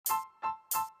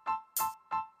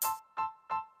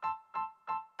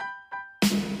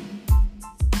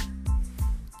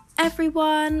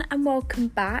everyone, and welcome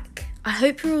back. I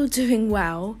hope you're all doing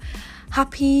well.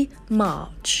 Happy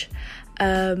March.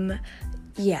 So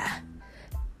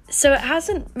it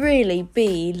hasn't really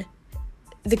been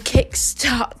the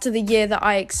kickstart to the year that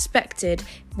I expected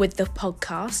with the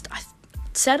podcast. I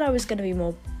said I was going to be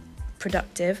more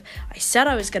productive. I said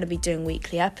I was going to be doing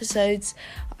weekly episodes.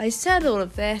 I said all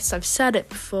of this. I've said it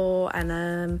before, and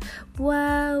I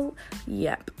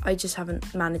just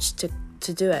haven't managed to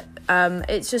do it.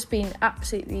 It's just been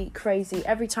absolutely crazy.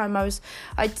 Every time I was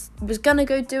gonna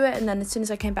go do it, and then as soon as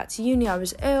I came back to uni, I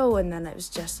was ill, and then it was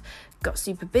just got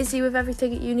super busy with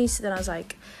everything at uni. So then I was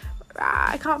like,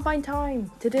 I can't find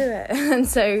time to do it, and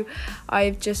so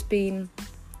I've just been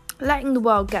letting the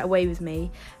world get away with me.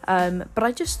 But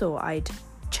I just thought I'd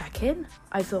check in.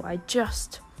 I thought I'd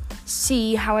just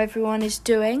see how everyone is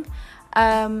doing.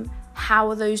 How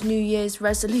are those New Year's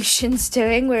resolutions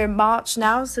doing? We're in March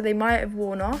now, so they might have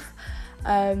worn off.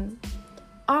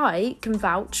 I can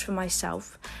vouch for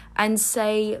myself and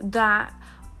say that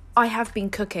I have been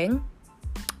cooking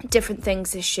different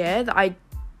things this year that I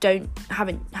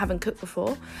haven't cooked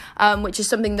before, which is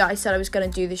something that I said I was going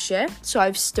to do this year, so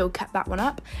I've still kept that one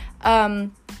up.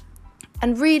 And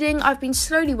reading, I've been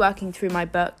slowly working through my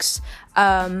books,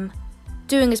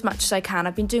 doing as much as I can.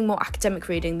 I've been doing more academic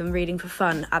reading than reading for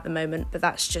fun at the moment, but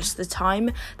that's just the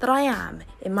time that I am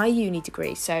in my uni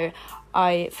degree, so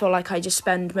I feel like I just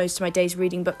spend most of my days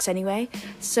reading books anyway,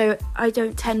 so I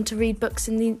don't tend to read books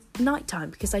in the night time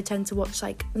because I tend to watch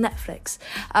like Netflix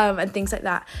and things like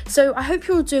that. So I hope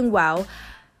you're all doing well.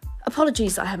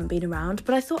 Apologies that I haven't been around,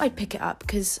 but I thought I'd pick it up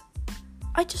because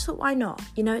I just thought, why not?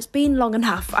 You know, it's been long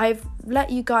enough. I've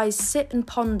let you guys sit and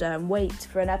ponder and wait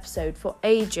for an episode for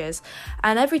ages.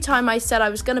 And every time I said I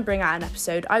was going to bring out an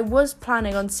episode, I was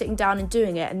planning on sitting down and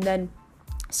doing it. And then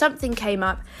something came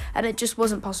up and it just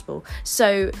wasn't possible.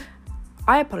 So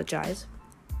I apologise.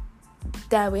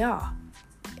 There we are.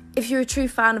 If you're a true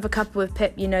fan of A Couple with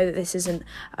Pip, you know that this isn't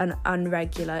an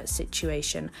unregular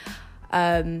situation.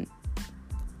 I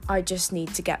just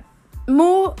need to get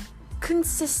more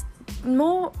consistent.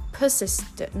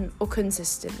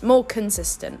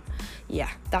 Yeah,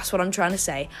 that's what I'm trying to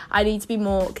say. I need to be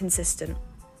more consistent.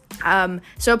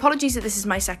 So apologies that this is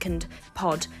my second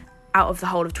pod out of the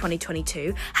whole of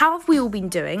 2022. How have we all been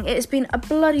doing? It has been a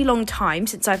bloody long time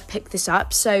since I've picked this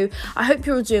up, so I hope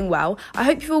you're all doing well. I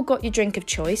hope you've all got your drink of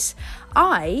choice.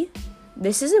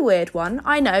 This is a weird one.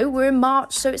 I know, we're in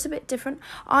March, so it's a bit different.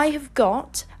 I have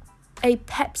got a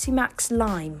Pepsi Max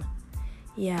Lime.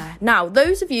 Yeah. Now,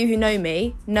 those of you who know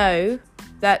me know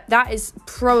that is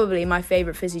probably my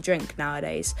favourite fizzy drink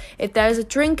nowadays. If there's a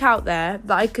drink out there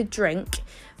that I could drink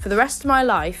for the rest of my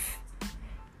life,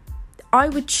 I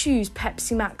would choose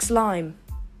Pepsi Max Lime.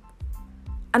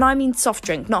 And I mean soft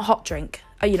drink, not hot drink.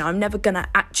 I'm never going to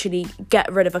actually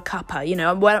get rid of a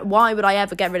cuppa. Why would I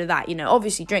ever get rid of that?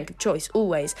 Obviously drink of choice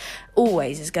always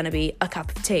is going to be a cup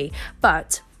of tea.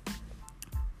 But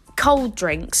cold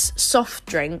drinks, soft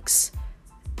drinks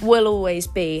will always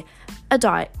be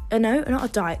not a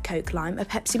Diet Coke Lime, a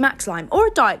Pepsi Max Lime, or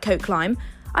a Diet Coke Lime.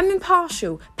 I'm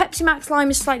impartial. Pepsi Max Lime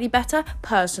is slightly better.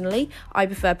 Personally, I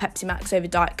prefer Pepsi Max over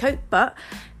Diet Coke, but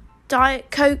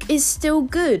Diet Coke is still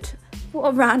good. What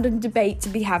a random debate to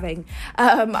be having.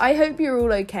 I hope you're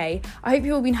all okay. I hope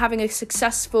you've all been having a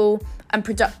successful and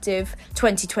productive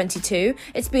 2022.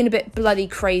 It's been a bit bloody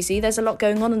crazy. There's a lot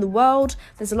going on in the world.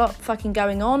 There's a lot fucking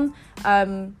going on.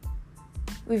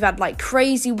 We've had like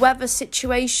crazy weather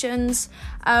situations,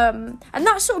 and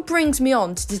that sort of brings me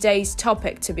on to today's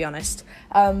topic, to be honest,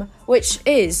 which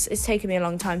it's taken me a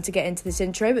long time to get into this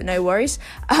intro, but no worries.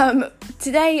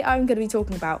 Today I'm going to be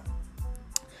talking about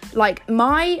like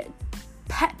my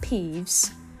pet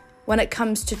peeves when it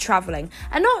comes to travelling.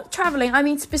 And not travelling, I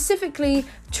mean specifically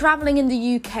travelling in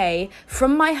the UK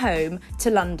from my home to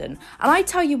London. And I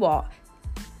tell you what,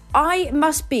 I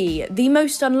must be the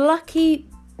most unluckiest,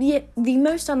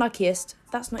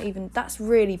 that's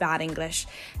really bad English.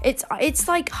 It's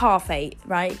like 8:30,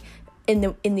 right, in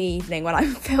the evening when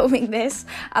I'm filming this,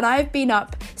 and I've been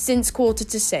up since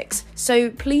 5:45. So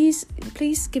please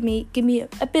give me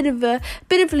a bit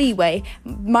of leeway.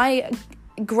 My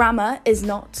grammar is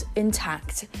not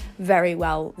intact very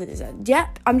well.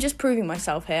 Yep, I'm just proving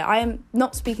myself here. I am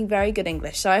not speaking very good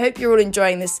English, so I hope you're all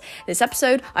enjoying this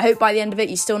episode. I hope by the end of it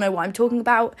you still know what I'm talking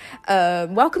about.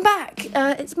 Welcome back.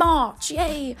 It's March,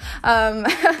 yay.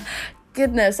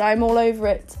 Goodness, I'm all over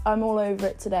it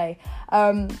today.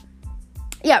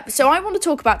 So I want to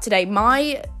talk about today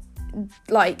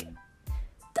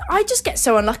I just get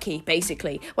so unlucky,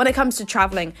 basically, when it comes to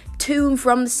travelling to and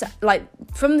from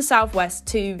the southwest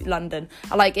to London.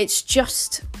 It's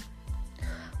just,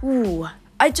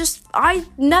 I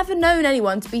never known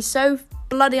anyone to be so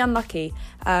bloody unlucky.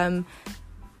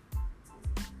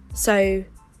 So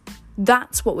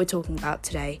that's what we're talking about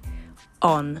today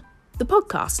on the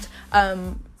podcast.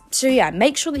 So yeah,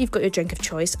 make sure that you've got your drink of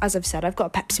choice. As I've said, I've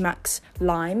got a Pepsi Max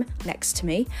Lime next to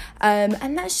me.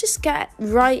 And let's just get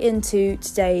right into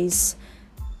today's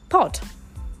pod.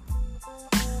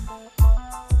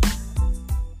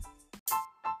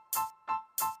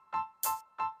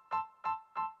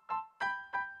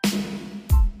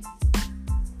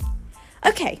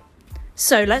 Okay,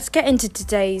 so let's get into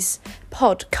today's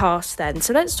podcast then.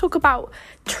 So let's talk about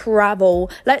travel.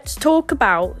 Let's talk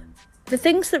about the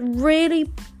things that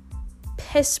really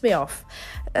piss me off.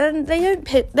 And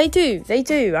they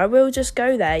do. I will just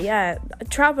go there. Yeah,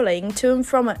 traveling to and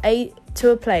from to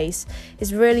a place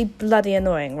is really bloody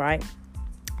annoying, right?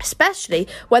 Especially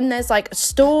when there's like a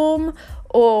storm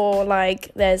or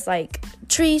like there's like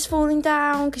trees falling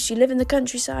down because you live in the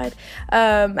countryside,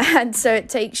 and so it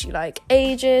takes you like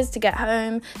ages to get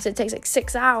home. So it takes like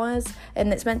 6 hours,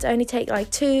 and it's meant to only take like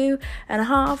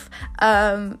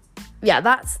 2.5. Yeah,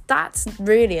 that's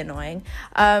really annoying.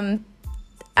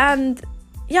 And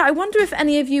yeah, I wonder if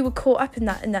any of you were caught up in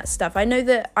that stuff. I know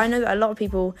that a lot of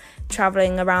people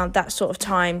traveling around that sort of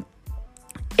time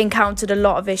encountered a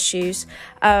lot of issues.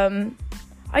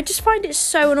 I just find it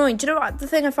so annoying. Do you know what the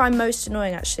thing I find most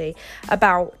annoying actually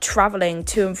about traveling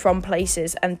to and from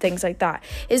places and things like that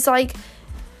is like,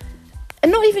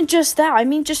 and not even just that, I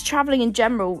mean just traveling in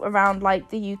general around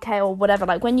like the UK or whatever,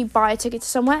 like when you buy a ticket to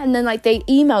somewhere and then like they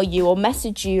email you or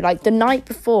message you like the night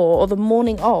before or the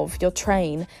morning of your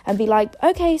train and be like,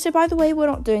 okay, so by the way, we're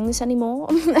not doing this anymore.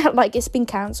 Like it's been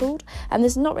cancelled and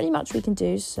there's not really much we can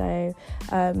do, so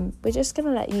we're just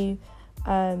gonna let you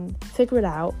figure it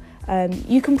out.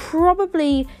 You can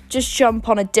probably just jump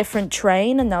on a different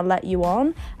train and they'll let you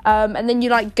on, and then you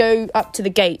like go up to the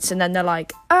gates and then they're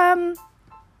like,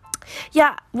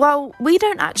 yeah, well, we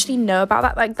don't actually know about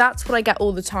that. Like, that's what I get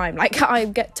all the time. Like, I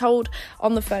get told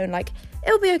on the phone, like,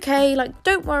 it'll be okay. Like,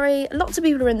 don't worry. Lots of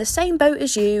people are in the same boat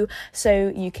as you,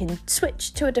 so you can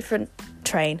switch to a different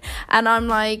train. And I'm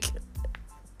like,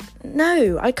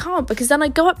 no, I can't. Because then I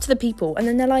go up to the people and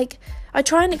then they're like, I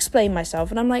try and explain myself.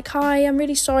 And I'm like, hi, I'm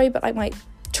really sorry, but like my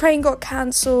train got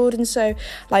cancelled. And so,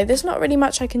 like, there's not really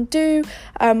much I can do.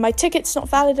 My ticket's not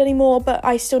valid anymore, but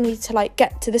I still need to, like,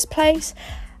 get to this place.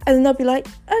 And then they'll be like,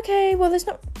 okay, well, there's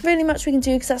not really much we can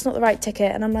do because that's not the right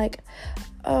ticket. And I'm like,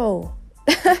 oh.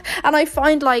 And I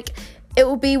find, like, it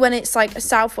will be when it's, like, a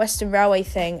South Western Railway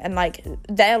thing and, like,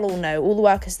 they'll all know. All the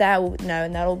workers there will know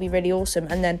and they'll all be really awesome.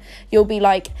 And then you'll be,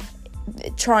 like,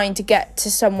 trying to get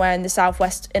to somewhere in the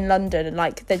southwest in London and,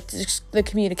 like, the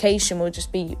communication will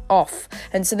just be off.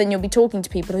 And so then you'll be talking to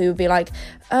people who will be like,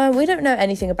 we don't know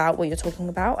anything about what you're talking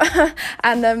about.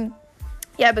 And,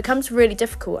 yeah, it becomes really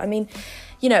difficult. I mean,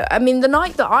 the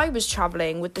night that I was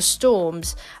travelling with the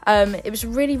storms, it was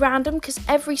really random because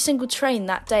every single train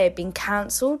that day had been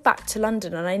cancelled back to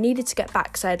London and I needed to get back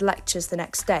because I had lectures the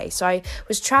next day. So I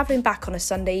was travelling back on a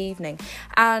Sunday evening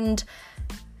and,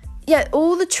 yeah,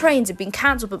 all the trains had been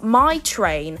cancelled, but my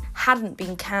train hadn't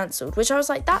been cancelled, which I was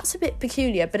like, that's a bit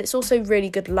peculiar, but it's also really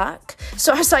good luck.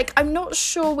 So I was like, I'm not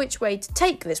sure which way to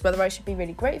take this, whether I should be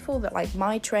really grateful that, like,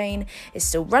 my train is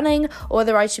still running or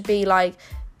whether I should be, like,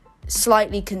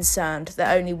 slightly concerned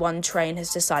that only one train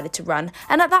has decided to run.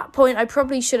 And at that point I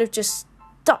probably should have just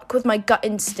stuck with my gut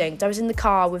instinct. I was in the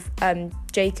car with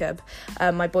Jacob,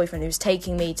 my boyfriend, who was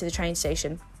taking me to the train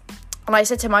station, and I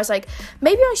said to him, I was like,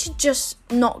 maybe I should just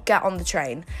not get on the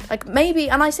train, like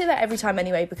maybe, and I say that every time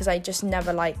anyway because I just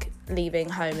never like leaving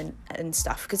home and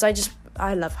stuff because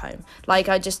I love home. Like,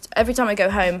 every time I go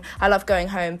home I love going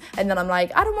home, and then I'm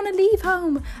like, I don't want to leave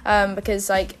home, because,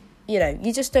 like,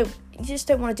 you just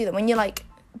don't want to do that when you're like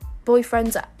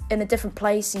boyfriends in a different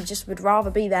place. You just would rather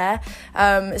be there.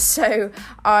 So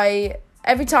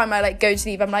every time I like go to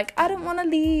leave, I'm like, I don't want to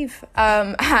leave.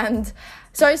 And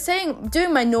so I was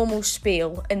doing my normal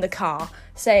spiel in the car,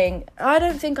 saying, I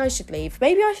don't think I should leave.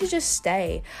 Maybe I should just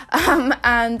stay.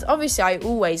 And obviously I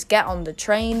always get on the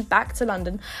train back to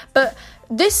London. But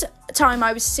this time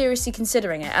I was seriously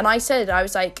considering it. And I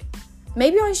was like,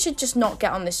 maybe I should just not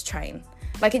get on this train.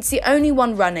 Like, it's the only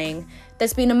one running.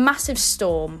 There's been a massive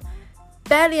storm.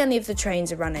 Barely any of the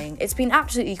trains are running. It's been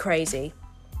absolutely crazy.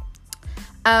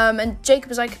 And Jacob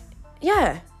was like,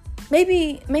 yeah,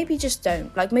 maybe just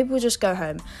don't. Like, maybe we'll just go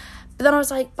home. But then I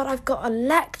was like, but I've got a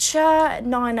lecture at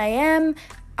 9 a.m.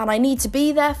 and I need to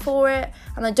be there for it.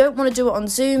 And I don't want to do it on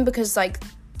Zoom because, like,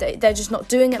 they're just not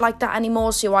doing it like that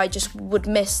anymore, so I just would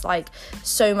miss like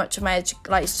so much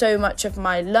of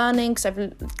my learning, because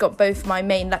I've got both my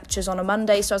main lectures on a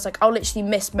Monday. So I was like, I'll literally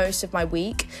miss most of my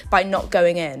week by not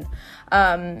going in,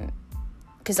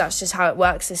 because that's just how it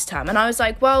works this term. And I was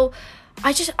like, well,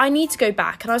 I need to go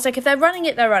back. And I was like, if they're running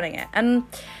it, they're running it. And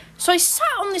so I sat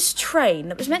on this train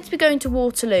that was meant to be going to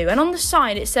Waterloo, and on the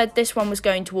side it said this one was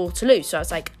going to Waterloo. So I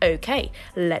was like, okay,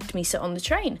 let me sit on the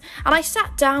train. And I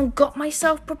sat down, got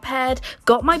myself prepared,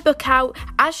 got my book out,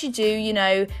 as you do, you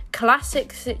know,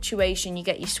 classic situation. You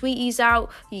get your sweeties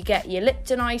out, you get your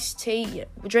Lipton iced tea, your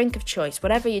drink of choice,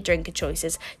 whatever your drink of choice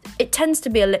is. It tends to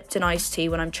be a Lipton iced tea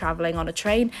when I'm travelling on a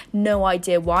train. No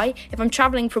idea why. If I'm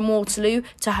travelling from Waterloo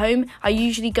to home, I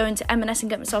usually go into M&S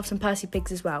and get myself some Percy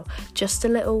Pigs as well. Just a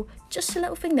little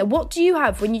thing there. What do you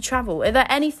have when you travel? Are there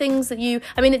any things that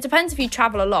it depends if you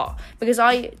travel a lot, because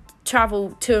I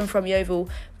travel to and from Yeovil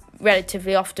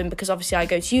relatively often, because obviously I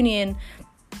go to uni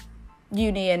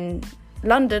in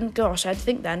London. Gosh, I'd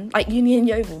think then, like uni in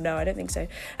Yeovil. No, I don't think so.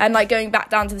 And like going back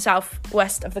down to the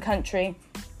southwest of the country,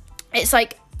 it's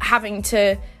like having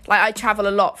to, like, I travel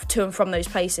a lot to and from those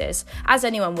places, as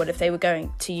anyone would if they were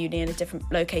going to uni in a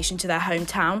different location to their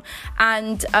hometown.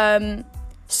 And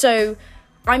so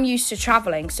I'm used to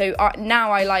travelling, so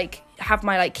now I like have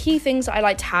my like key things that I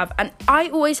like to have, and I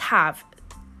always have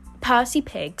Percy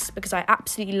Pigs, because I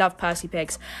absolutely love Percy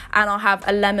Pigs, and I'll have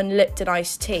a lemon Lipton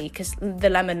iced tea, because the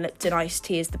lemon Lipton iced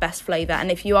tea is the best flavour.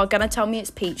 And if you are going to tell me it's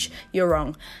peach, you're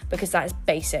wrong, because that is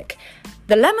basic.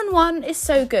 The lemon one is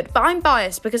so good, but I'm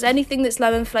biased because anything that's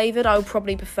lemon flavoured I would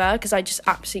probably prefer, because I just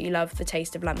absolutely love the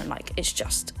taste of lemon. Like, it's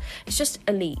just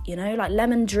elite, you know, like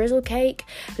lemon drizzle cake,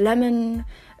 lemon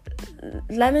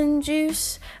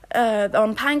juice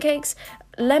on pancakes,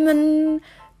 lemon.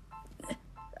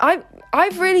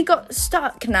 I've really got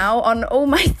stuck now on all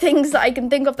my things that I can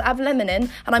think of that have lemon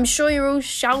in, and I'm sure you're all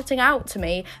shouting out to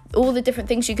me all the different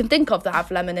things you can think of that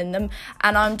have lemon in them,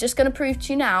 and I'm just going to prove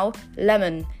to you now,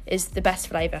 lemon is the best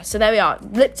flavour. So there we are,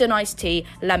 Lipton iced tea,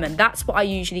 lemon, that's what I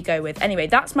usually go with. Anyway,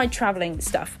 that's my travelling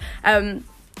stuff.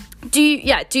 Do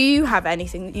you have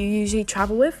anything that you usually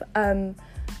travel with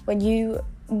when you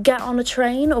get on a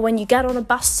train or when you get on a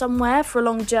bus somewhere for a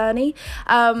long journey?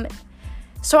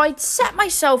 So I'd set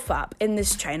myself up in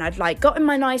this train. I'd like got in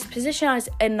my nice position. I was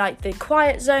in like the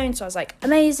quiet zone. So I was like,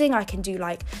 amazing. I can do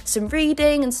like some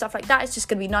reading and stuff like that. It's just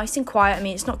going to be nice and quiet. I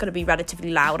mean, it's not going to be relatively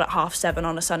loud at 7:30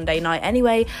 on a Sunday night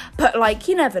anyway, but like,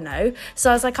 you never know. So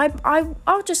I was like,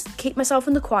 I'll just keep myself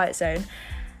in the quiet zone.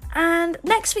 And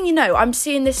next thing you know, I'm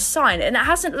seeing this sign and it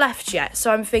hasn't left yet.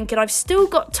 So I'm thinking I've still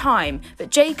got time,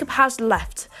 but Jacob has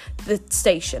left the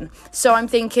station. So I'm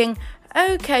thinking,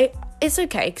 okay, it's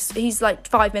okay, because he's like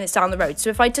 5 minutes down the road.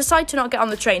 So if I decide to not get on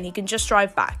the train, he can just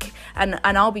drive back and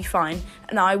I'll be fine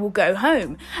and I will go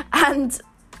home. And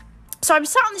so I'm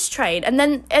sat on this train, and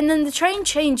then the train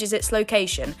changes its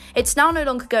location. It's now no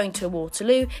longer going to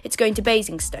Waterloo, it's going to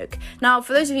Basingstoke. Now,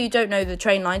 for those of you who don't know the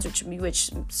train lines,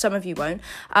 which some of you won't,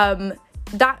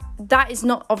 that is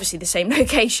not obviously the same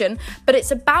location, but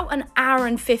it's about an hour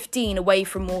and 15 away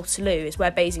from Waterloo is where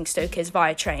Basingstoke is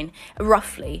via train,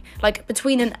 roughly. Like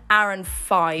between an hour and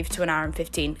 5 to an hour and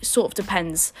 15. It sort of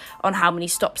depends on how many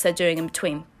stops they're doing in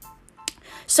between.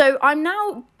 So I'm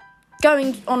now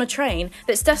going on a train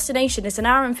that's destination is an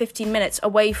hour and 15 minutes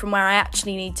away from where I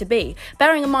actually need to be.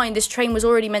 Bearing in mind, this train was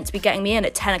already meant to be getting me in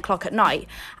at 10 o'clock at night,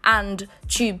 and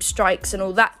tube strikes and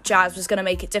all that jazz was going to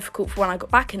make it difficult for when I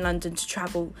got back in London to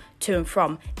travel to and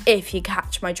from, if you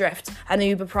catch my drift. And the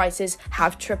Uber prices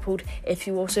have tripled, if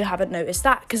you also haven't noticed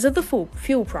that, because of the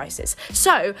fuel prices.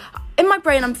 So in my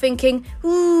brain, I'm thinking,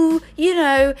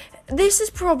 this is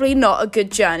probably not a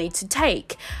good journey to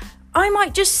take. I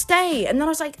might just stay. And then I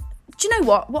was like, do you know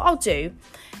what? What I'll do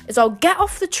is I'll get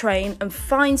off the train and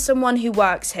find someone who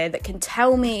works here that can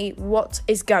tell me what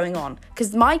is going on.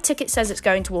 Because my ticket says it's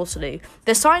going to Waterloo.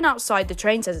 The sign outside the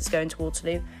train says it's going to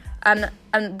Waterloo. And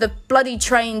the bloody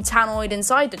train tannoid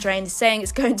inside the train is saying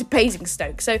it's going to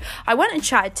Basingstoke. So I went and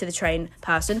chatted to the train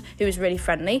person, who was really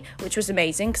friendly, which was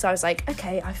amazing, because I was like,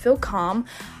 okay, I feel calm.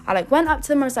 I went up to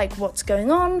them, I was like, what's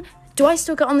going on? Do I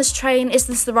still get on this train? Is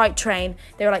this the right train?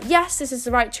 They were like, yes, this is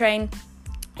the right train.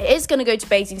 It is going to go to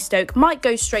Basingstoke, might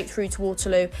go straight through to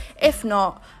Waterloo. If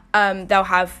not, they'll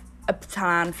have a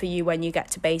plan for you when you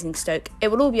get to Basingstoke. It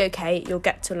will all be okay. You'll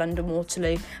get to London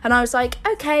Waterloo. And I was like,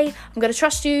 okay, I'm going to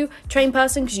trust you, train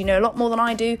person, because you know a lot more than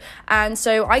I do. And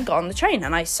so I got on the train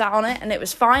and I sat on it and it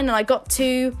was fine.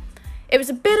 And it was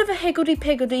a bit of a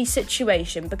higgledy-piggledy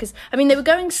situation, because, they were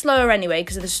going slower anyway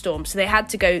because of the storm, so they had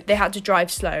to drive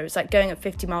slow. It was like going at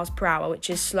 50 miles per hour, which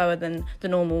is slower than the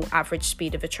normal average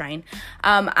speed of a train.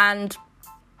 And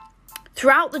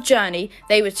Throughout the journey,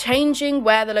 they were changing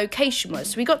where the location was.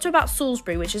 So we got to about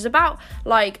Salisbury, which is about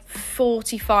like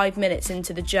 45 minutes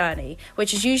into the journey,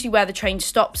 which is usually where the train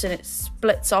stops and it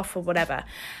splits off or whatever.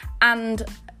 And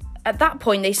at that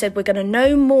point, they said, we're going to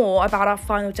know more about our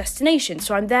final destination.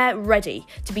 So I'm there ready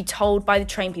to be told by the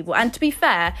train people. And to be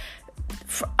fair,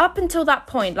 up until that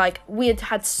point, like, we had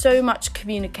had so much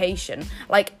communication.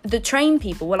 Like, the train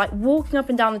people were like walking up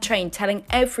and down the train telling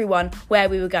everyone where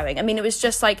we were going. I mean, it was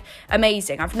just like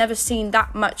amazing. I've never seen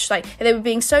that much. Like, they were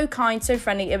being so kind, so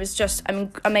friendly. It was just, I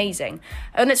mean, amazing.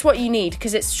 And it's what you need,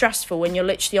 because it's stressful when you're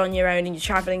literally on your own and you're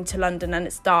traveling to London and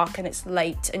it's dark and it's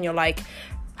late and you're like,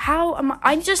 how am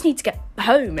I just need to get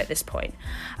home at this point.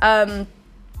 Anyway,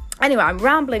 I'm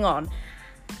rambling on.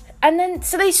 And then,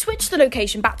 so they switched the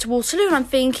location back to Waterloo, and I'm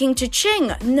thinking,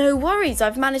 cha-ching, no worries,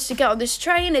 I've managed to get on this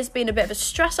train. It's been a bit of a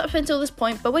stress up until this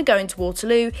point, but we're going to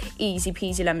Waterloo, easy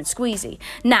peasy lemon squeezy.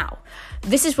 Now,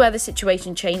 this is where the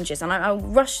situation changes, and I'll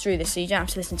rush through this so you don't have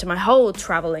to listen to my whole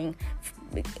travelling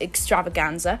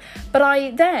extravaganza. But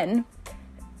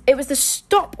it was the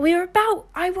stop. We were about,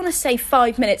 I want to say,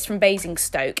 5 minutes from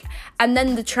Basingstoke. And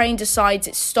then the train decides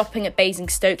it's stopping at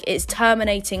Basingstoke. It's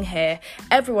terminating here.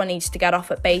 Everyone needs to get off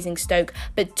at Basingstoke.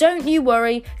 But don't you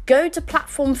worry. Go to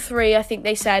platform 3, I think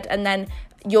they said. And then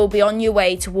you'll be on your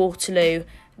way to Waterloo.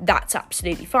 That's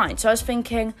absolutely fine. So I was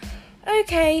thinking,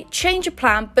 okay, change of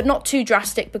plan, but not too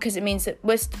drastic, because it means that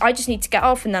I just need to get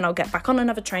off and then I'll get back on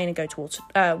another train and go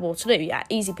to Waterloo. Yeah,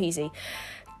 easy peasy.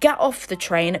 Get off the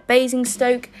train at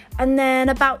Basingstoke, and then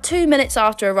about 2 minutes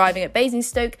after arriving at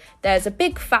Basingstoke, there's a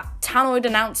big fat tannoid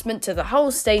announcement to the whole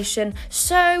station.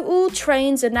 So all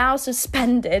trains are now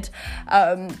suspended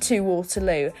to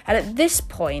Waterloo. And at this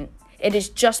point, it is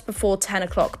just before 10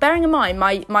 o'clock. Bearing in mind,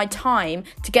 my time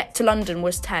to get to London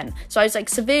was 10. So I was like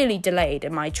severely delayed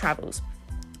in my travels.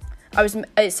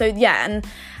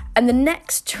 And the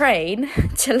next train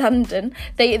to London,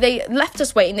 they left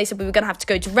us waiting. They said we were going to have to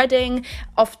go to Reading,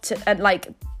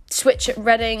 switch at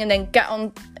Reading, and then get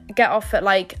off at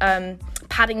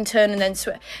Paddington, and then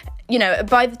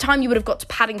by the time you would have got to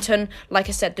Paddington, like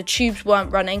I said, the tubes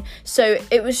weren't running. So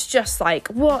it was just like,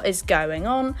 what is going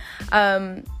on?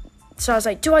 So I was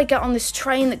like, do I get on this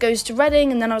train that goes to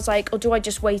Reading? And then I was like, or do I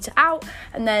just wait it out?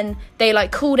 And then they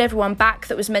called everyone back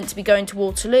that was meant to be going to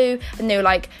Waterloo. And they were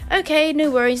like, okay, no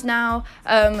worries now.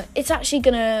 We're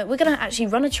gonna actually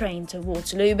run a train to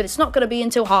Waterloo, but it's not gonna be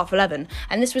until 11:30.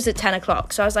 And this was at 10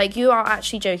 o'clock. So I was like, you are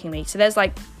actually joking me. So there's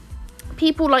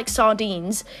people like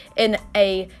sardines in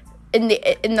the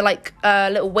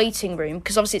little waiting room,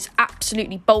 because obviously it's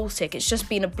absolutely Baltic. It's just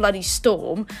been a bloody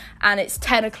storm, and it's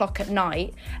 10 o'clock at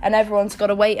night, and everyone's got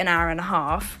to wait an hour and a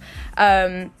half.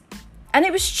 And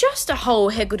it was just a whole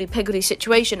higgledy-piggledy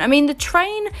situation. I mean, the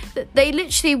train, they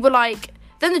literally were like,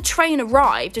 then the train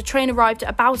arrived. The train arrived at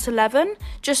about 11,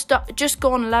 just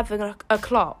gone 11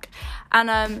 o'clock.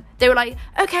 And they were like,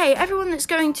 okay, everyone that's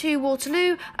going to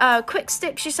Waterloo, quick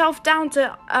sticks yourself down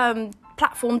to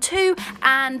platform 2,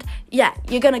 and yeah,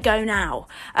 you're gonna go now.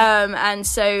 And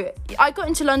so I got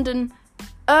into London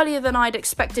earlier than I'd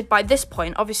expected. By this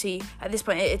point, obviously at this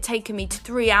point it had taken me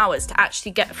 3 hours to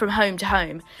actually get from home to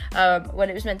home,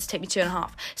 when it was meant to take me 2.5.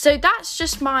 So that's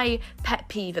just my pet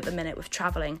peeve at the minute with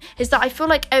travelling, is that I feel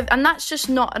like, and that's just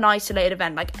not an isolated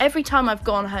event, like every time I've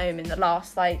gone home in the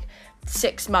last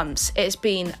 6 months, it's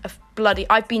been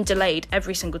I've been delayed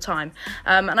every single time.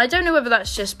 And I don't know whether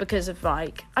that's just because of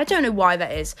I don't know why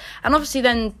that is. And obviously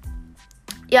then,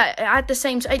 yeah,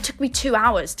 it took me 2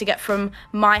 hours to get from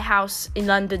my house in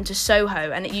London to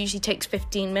Soho, and it usually takes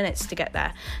 15 minutes to get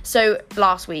there. So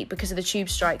last week, because of the tube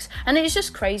strikes, and it's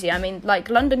just crazy. I mean,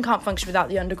 London can't function without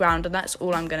the underground, and that's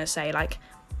all I'm going to say.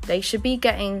 They should be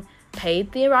getting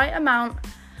paid the right amount,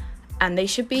 and they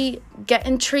should be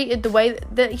getting treated the way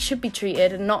that they should be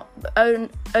treated, and not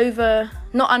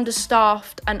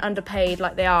understaffed and underpaid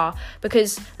like they are,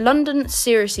 because London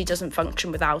seriously doesn't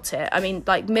function without it. I mean,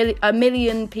 a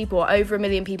million people, or over 1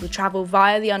 million people, travel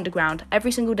via the underground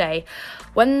every single day.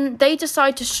 When they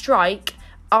decide to strike,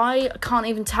 I can't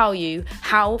even tell you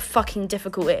how fucking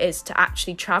difficult it is to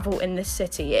actually travel in this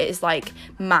city. It is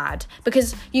mad,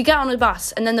 because you get on a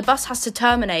bus and then the bus has to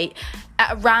terminate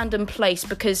at a random place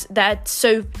because they're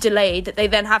so delayed that they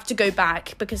then have to go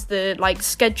back because the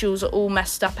schedules are all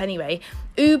messed up anyway.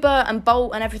 Uber and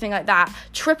Bolt and everything like that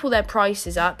triple their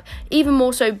prices up, even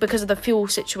more so because of the fuel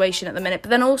situation at the minute, but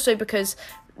then also because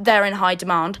they're in high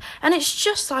demand, and it's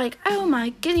just oh my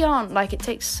giddy aunt, it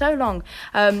takes so long.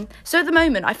 So at the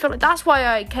moment, I feel like that's why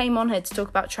I came on here to talk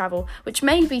about travel, which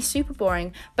may be super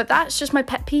boring, but that's just my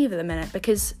pet peeve at the minute,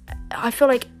 because I feel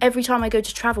like every time I go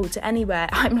to travel to anywhere,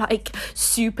 I'm like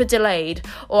super delayed,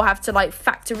 or have to like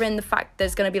factor in the fact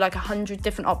there's going to be like 100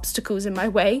 different obstacles in my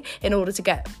way in order to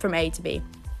get from A to B.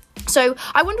 So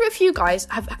I wonder if you guys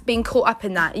have been caught up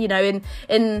in that, you know,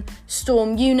 in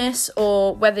Storm Eunice,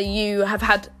 or whether you have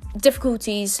had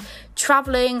difficulties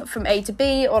traveling from A to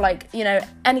B, or like, you know,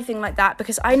 anything like that,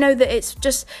 because I know that it's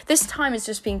just, this time has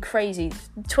just been crazy.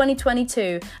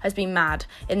 2022 has been mad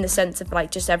in the sense of like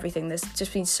just everything. There's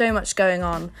just been so much going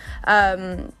on.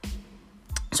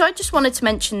 So I just wanted to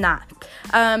mention that.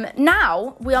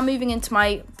 Now we are moving into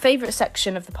my favourite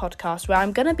section of the podcast, where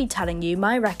I'm going to be telling you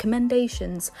my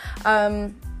recommendations.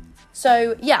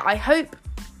 So yeah, I hope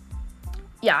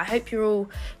you're all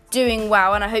doing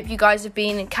well, and I hope you guys have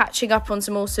been catching up on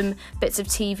some awesome bits of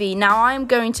TV. Now I am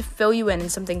going to fill you in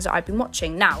some things that I've been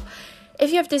watching. Now, if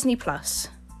you have Disney Plus,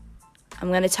 I'm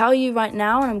going to tell you right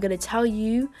now, and I'm going to tell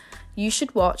you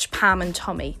should watch Pam and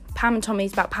Tommy. Pam and Tommy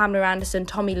is about Pamela Anderson,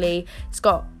 Tommy Lee. It's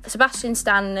got Sebastian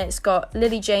Stan in it. It's got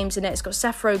Lily James in it. It's got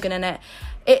Seth Rogen in it.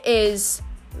 It is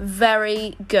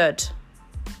very good.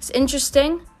 It's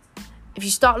interesting. If you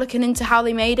start looking into how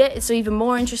they made it, it's even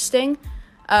more interesting.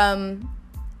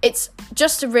 It's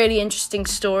just a really interesting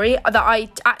story that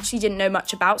I actually didn't know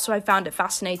much about, so I found it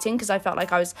fascinating, because I felt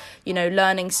like I was, you know,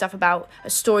 learning stuff about a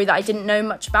story that I didn't know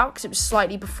much about, because it was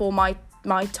slightly before my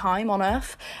time on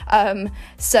Earth.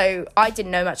 So I didn't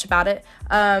know much about it.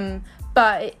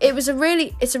 But it's a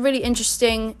really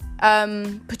interesting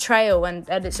portrayal, and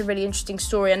it's a really interesting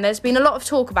story, and there's been a lot of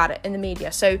talk about it in the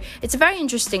media. So it's a very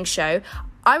interesting show.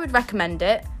 I would recommend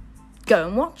it. Go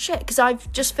and watch it, because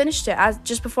I've just finished it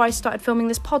just before I started filming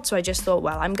this pod, so I just thought,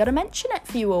 well, I'm going to mention it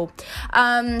for you all.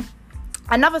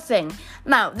 Another thing.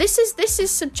 Now, this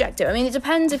is subjective. I mean, it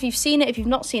depends if you've seen it, if you've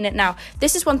not seen it. Now,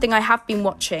 this is one thing I have been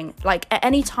watching, like, at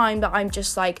any time that I'm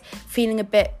just, like, feeling a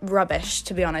bit rubbish,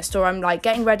 to be honest, or I'm, like,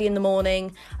 getting ready in the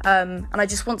morning, and I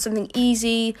just want something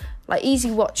easy, like,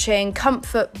 easy watching,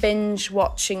 comfort binge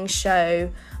watching show.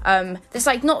 That's,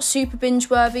 like, not super binge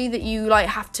worthy, that you, like,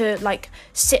 have to, like,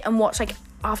 sit and watch, like,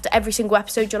 after every single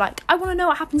episode you're like, I want to know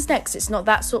what happens next. It's not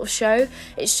that sort of show.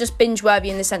 It's just binge worthy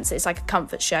in the sense that it's like a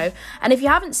comfort show. And if you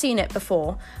haven't seen it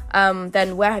before,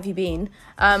 then where have you been?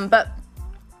 But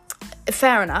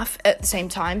fair enough at the same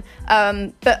time.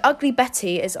 But Ugly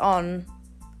Betty is on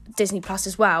Disney Plus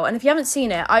as well, and if you haven't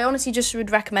seen it, I honestly just would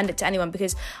recommend it to anyone,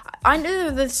 because I know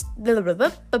there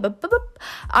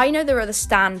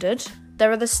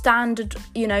are the standard,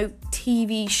 you know,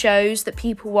 TV shows that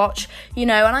people watch, you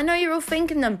know, and I know you're all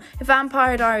thinking them, your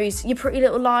Vampire Diaries, your Pretty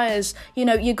Little Liars, you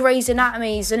know, your Grey's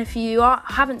Anatomies, and if you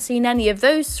haven't seen any of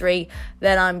those three,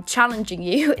 then I'm challenging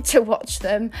you to watch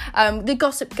them. The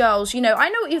Gossip Girls, you know, I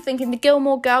know what you're thinking, the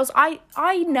Gilmore Girls, I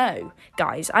know,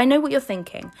 guys, I know what you're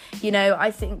thinking, you know,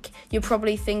 I think you're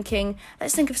probably thinking,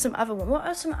 let's think of some other one, what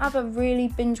are some other really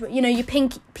binge, you know, your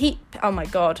Peaky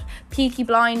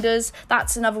Blinders,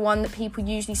 that's another one that people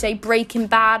usually say, Breaking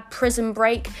Bad, Prison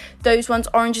Break, those ones,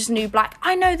 Orange is the New Black,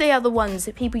 I know they are the ones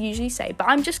that people usually say, but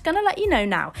I'm just going to let you know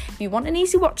now, if you want an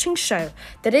easy watching show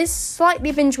that is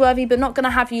slightly binge worthy, but not going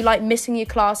to have you like missing your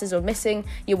classes or missing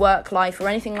your work life or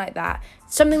anything like that,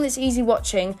 something that's easy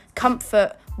watching,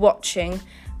 comfort watching,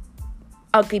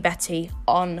 Ugly Betty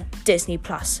on Disney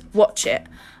Plus. Watch it.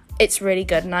 It's really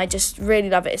good, and I just really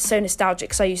love it. It's so nostalgic,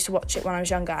 because I used to watch it when I was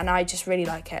younger, and I just really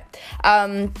like it.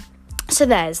 So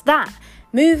there's that.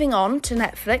 Moving on to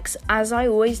Netflix, as I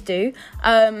always do.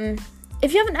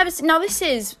 If you haven't ever seen... Now, this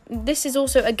is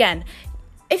also, again,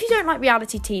 if you don't like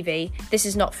reality TV, this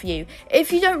is not for you.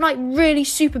 If you don't like really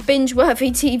super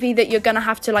binge-worthy TV that you're going to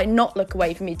have to, like, not look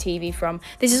away from your TV from,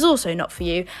 this is also not for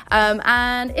you.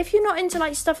 And if you're not into,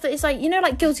 like, stuff that is, like, you know,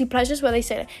 like, guilty pleasures, where they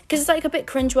say... Because it's, like, a bit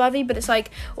cringe-worthy, but it's,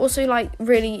 like, also, like,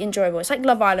 really enjoyable. It's like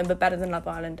Love Island, but better than Love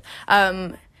Island.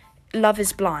 Love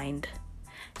is Blind.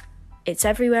 It's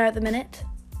everywhere at the minute.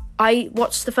 I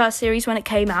watched the first series when it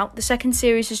came out. The second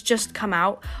series has just come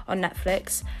out on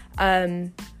Netflix.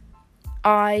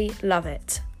 I love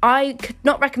it. I could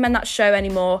not recommend that show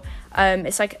anymore.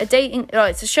 It's like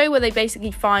it's a show where they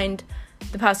basically find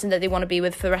the person that they want to be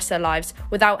with for the rest of their lives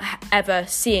without ever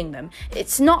seeing them.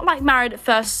 It's not like Married at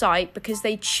First Sight, because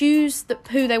they choose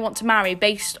who they want to marry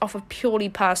based off of purely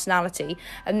personality,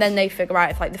 and then they figure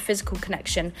out if like the physical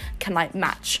connection can like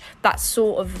match. That's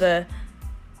sort of the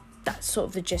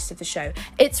gist of the show.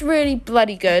 It's really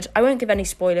bloody good. I won't give any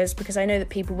spoilers, because I know that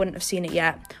people wouldn't have seen it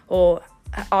yet, or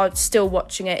are still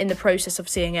watching it, in the process of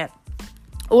seeing it.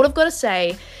 All I've got to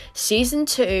say, season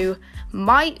 2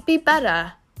 might be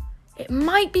better. It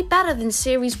might be better than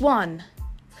series 1.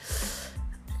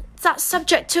 That's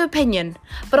subject to opinion,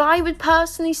 but I would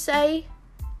personally say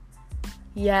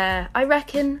Yeah, I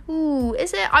reckon. Ooh,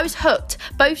 is it? I was hooked.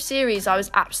 Both series, I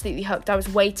was absolutely hooked. I was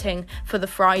waiting for the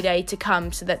Friday to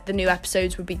come so that the new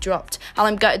episodes would be dropped. And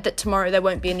I'm gutted that tomorrow there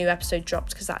won't be a new episode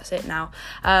dropped because that's it now.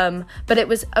 But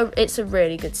it's a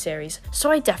really good series.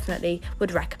 So I definitely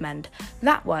would recommend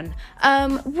that one.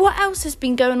 What else has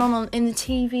been going on in the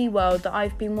TV world that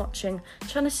I've been watching? I'm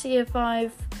trying to see if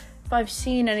I've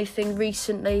seen anything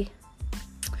recently.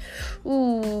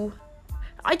 Ooh.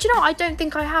 I don't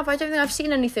think I have. I don't think I've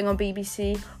seen anything on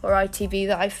BBC or ITV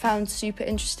that I've found super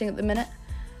interesting at the minute.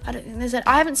 I don't think there's any.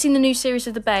 I haven't seen the new series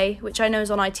of The Bay, which I know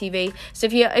is on ITV. So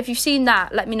if you've seen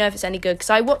that, let me know if it's any good. Because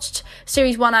I watched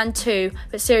series 1 and 2,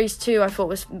 but series 2 I thought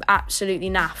was absolutely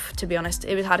naff, to be honest.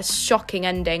 It had a shocking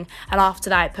ending, and after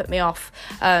that it put me off.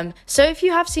 So if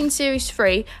you have seen series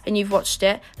 3 and you've watched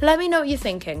it, let me know what you're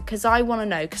thinking, because I want to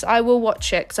know. Because I will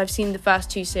watch it, because I've seen the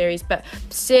first 2 series, but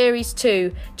series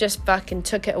 2 just fucking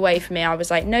took it away from me. I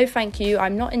was like, no thank you,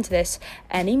 I'm not into this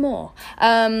anymore.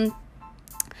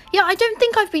 Yeah, I don't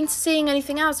think I've been seeing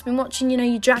anything else. I've been watching,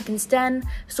 your Dragon's Den.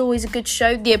 It's always a good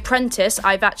show. The Apprentice,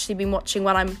 I've actually been watching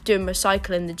when I'm doing my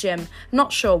cycle in the gym.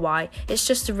 Not sure why. It's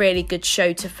just a really good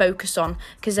show to focus on,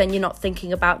 because then you're not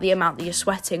thinking about the amount that you're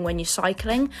sweating when you're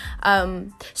cycling.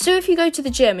 So if you go to the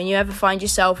gym and you ever find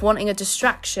yourself wanting a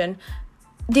distraction,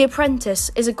 The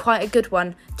Apprentice is quite a good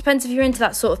one. Depends if you're into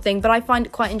that sort of thing, but I find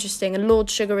it quite interesting. And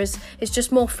Lord Sugar is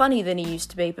just more funny than he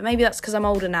used to be. But maybe that's because I'm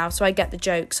older now, so I get the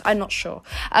jokes. I'm not sure.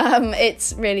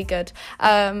 It's really good.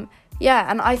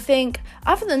 Yeah, and I think,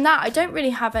 other than that, I don't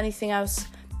really have anything else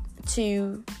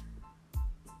to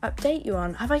update you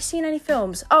on. Have I seen any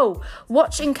films? Oh,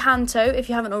 watch Encanto if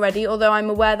you haven't already, although I'm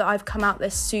aware that I've come out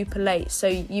this super late, so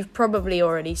you've probably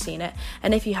already seen it,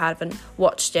 and if you haven't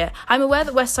watched it, I'm aware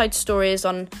that West Side Story is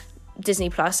on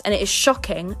Disney Plus, and it is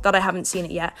shocking that I haven't seen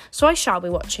it yet, so I shall be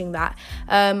watching that.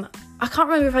 I can't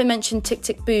remember if I mentioned Tick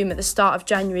Tick Boom at the start of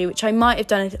January, which I might have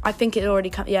done. I think it already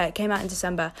it came out in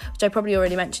December, which I probably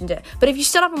already mentioned it. But if you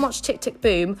still haven't watched Tick Tick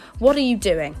Boom, what are you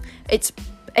doing? It's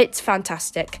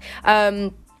fantastic.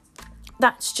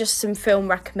 That's just some film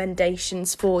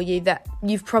recommendations for you that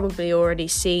you've probably already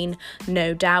seen,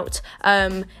 no doubt.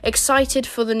 Excited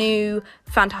for the new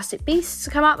Fantastic Beasts to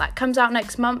come out. That comes out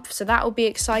next month, so that will be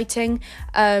exciting.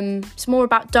 It's more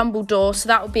about Dumbledore, so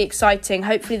that will be exciting.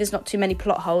 Hopefully there's not too many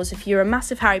plot holes. If you're a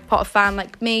massive Harry Potter fan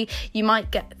like me, you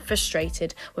might get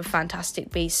frustrated with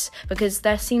Fantastic Beasts, because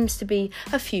there seems to be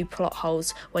a few plot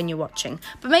holes when you're watching.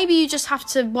 But maybe you just have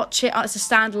to watch it as a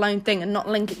standalone thing and not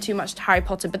link it too much to Harry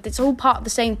Potter, but it's all part of the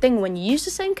same thing. When you use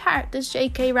the same characters,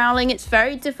 J.K. Rowling, it's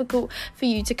very difficult for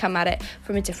you to come at it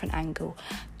from a different angle.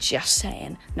 Just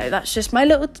saying. No, that's just my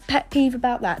little pet peeve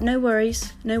about that. No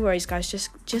worries guys,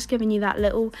 just giving you that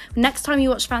little. Next time you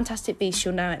watch Fantastic Beasts,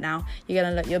 you'll know it now.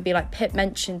 You'll be like, Pip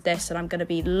mentioned this, and I'm going to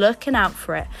be looking out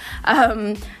for it.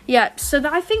 Yeah, so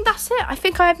I think that's it. I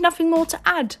think I have nothing more to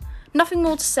add. Nothing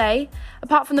more to say,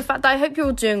 apart from the fact that I hope you're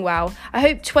all doing well. I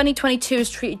hope 2022 has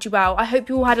treated you well. I hope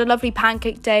you all had a lovely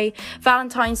Pancake Day,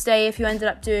 Valentine's Day if you ended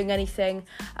up doing anything.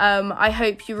 I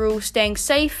hope you're all staying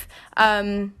safe.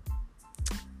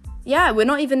 Yeah, we're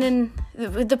not even in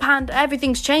the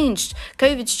everything's changed.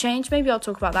 COVID's changed. Maybe I'll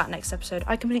talk about that next episode.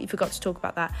 I completely forgot to talk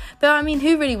about that. But I mean,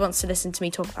 who really wants to listen to me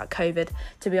talk about COVID,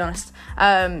 to be honest?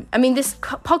 I mean, this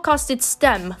podcast did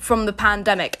stem from the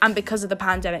pandemic and because of the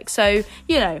pandemic. So,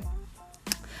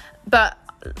 but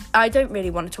I don't really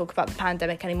want to talk about the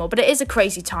pandemic anymore. But it is a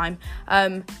crazy time.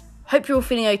 Hope you're all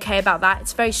feeling okay about that.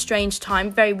 It's a very strange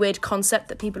time, very weird concept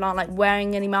that people aren't like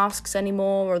wearing any masks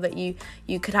anymore, or that you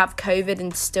could have COVID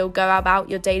and still go about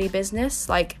your daily business.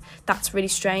 Like, that's really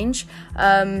strange.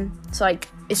 It's like,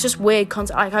 it's just weird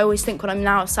concept. Like, I always think when I'm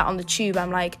now sat on the tube,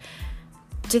 I'm like,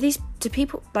 do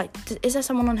people, like, is there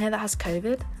someone on here that has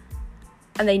COVID?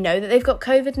 And they know that they've got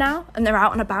COVID now and they're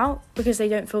out and about because they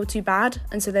don't feel too bad,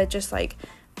 and so they're just like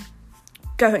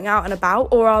going out and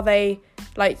about? Or are they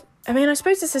like, I mean, I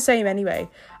suppose it's the same anyway.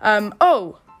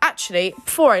 Actually,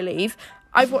 before I leave,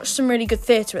 I've watched some really good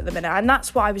theatre at the minute, and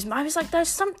that's what I was like, there's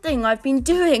something I've been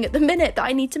doing at the minute that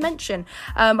I need to mention.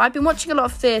 I've been watching a lot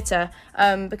of theatre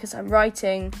because I'm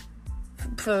writing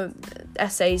for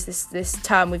essays this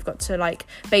term. We've got to like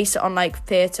base it on like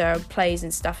theatre and plays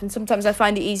and stuff, and sometimes I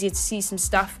find it easier to see some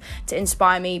stuff to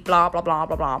inspire me, blah blah blah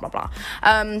blah blah blah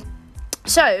blah.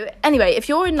 So, anyway, if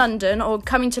you're in London or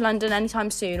coming to London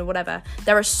anytime soon or whatever,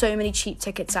 there are so many cheap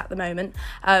tickets at the moment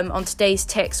on today's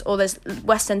Tix, or there's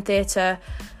West End Theatre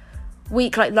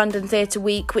Week, like London Theatre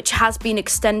Week, which has been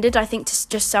extended, I think, to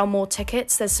just sell more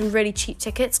tickets. There's some really cheap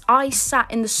tickets. I sat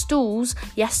in the stalls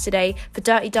yesterday for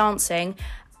Dirty Dancing,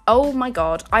 Oh my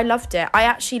god, I loved it. I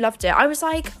actually loved it. I was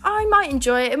like, I might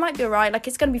enjoy it. It might be alright. Like,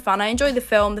 it's gonna be fun. I enjoy the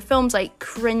film. The film's like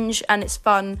cringe and it's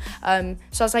fun. So I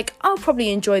was like, I'll probably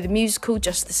enjoy the musical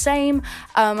just the same.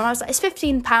 And I was like, it's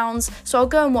 £15, so I'll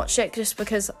go and watch it just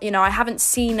because, you know, I haven't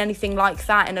seen anything like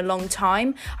that in a long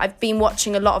time. I've been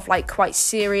watching a lot of like quite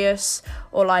serious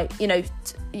or like, you know,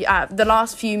 the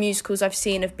last few musicals I've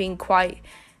seen have been quite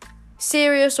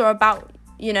serious or about,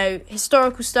 you know,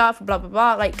 historical stuff, blah, blah,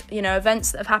 blah, like, you know,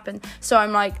 events that have happened. So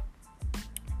I'm like,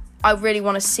 I really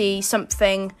want to see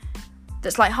something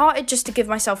that's lighthearted just to give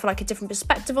myself like a different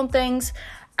perspective on things.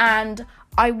 And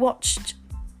I watched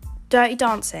Dirty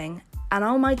Dancing and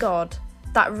oh my God,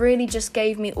 that really just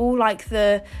gave me all like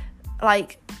the,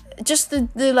 like, just the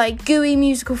like gooey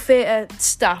musical theatre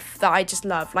stuff that I just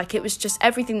love. Like, it was just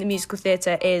everything that musical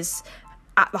theatre is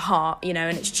at the heart, you know,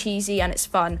 and it's cheesy and it's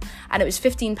fun. And it was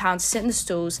 £15 to sit in the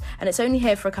stalls, and it's only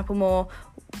here for a couple more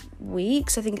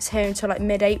weeks. I think it's here until like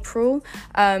mid-April.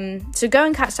 So go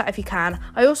and catch that if you can.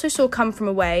 I also saw Come From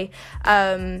Away,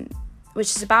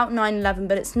 which is about 9/11,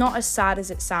 but it's not as sad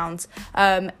as it sounds.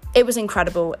 It was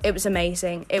incredible. It was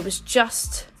amazing. It was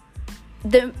just...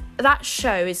 that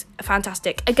show is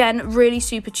fantastic. Again, really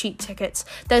super cheap tickets.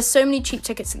 There's so many cheap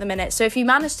tickets at the minute. So if you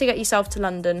manage to get yourself to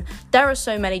London, there are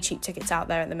so many cheap tickets out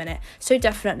there at the minute. So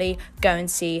definitely go and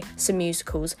see some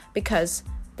musicals because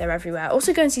they're everywhere.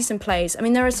 Also go and see some plays. I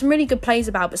mean, there are some really good plays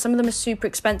about, but some of them are super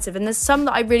expensive. And there's some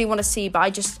that I really want to see, but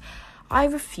I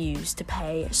refuse to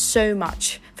pay so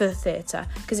much for the theatre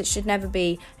because it should never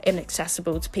be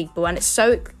inaccessible to people. And it's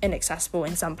so inaccessible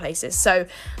in some places. So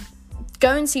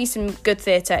go and see some good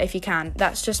theatre if you can.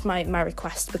 That's just my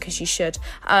request because you should.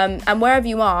 And wherever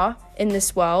you are in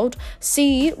this world,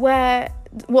 see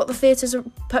what the theatres are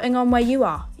putting on where you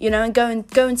are, you know, and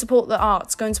go and support the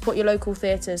arts. Go and support your local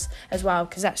theatres as well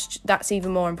because that's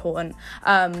even more important.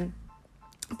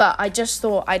 But I just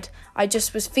thought I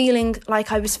just was feeling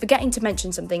like I was forgetting to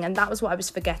mention something, and that was what I was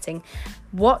forgetting.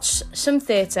 Watch some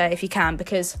theatre if you can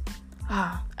because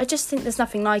I just think there's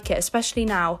nothing like it, especially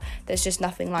now. There's just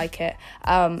nothing like it.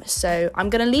 So I'm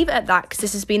going to leave it at that because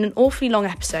this has been an awfully long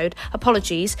episode.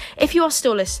 Apologies. If you are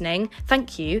still listening,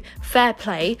 thank you. Fair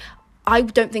play. I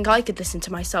don't think I could listen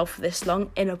to myself for this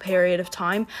long in a period of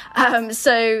time.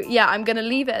 So yeah, I'm going to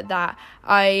leave it at that.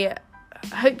 I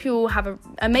hope you all have an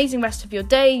amazing rest of your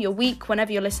day, your week,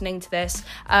 whenever you're listening to this.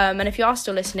 And if you are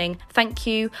still listening, thank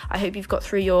you. I hope you've got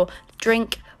through your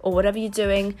drink or whatever you're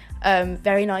doing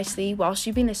very nicely whilst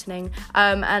you've been listening.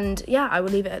 And yeah, I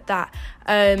will leave it at that.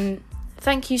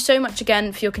 Thank you so much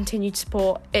again for your continued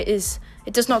support.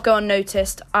 It does not go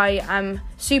unnoticed. I am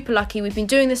super lucky. We've been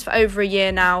doing this for over a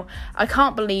year now. I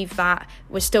can't believe that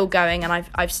we're still going and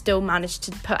I've still managed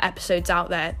to put episodes out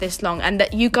there this long and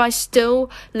that you guys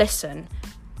still listen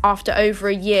after over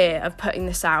a year of putting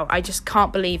this out. I just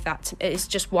can't believe that. It's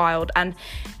just wild. And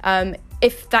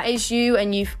if that is you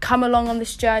and you've come along on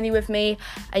this journey with me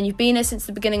and you've been here since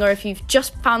the beginning, or if you've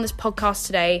just found this podcast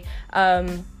today,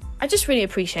 I just really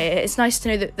appreciate it. It's nice to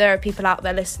know that there are people out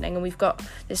there listening and we've got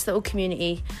this little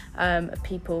community of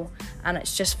people, and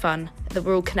it's just fun that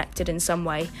we're all connected in some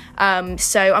way.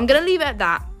 So I'm going to leave it at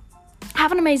that.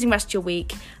 Have an amazing rest of your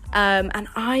week, and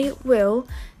I will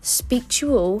speak to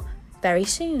you all very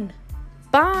soon.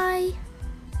 Bye.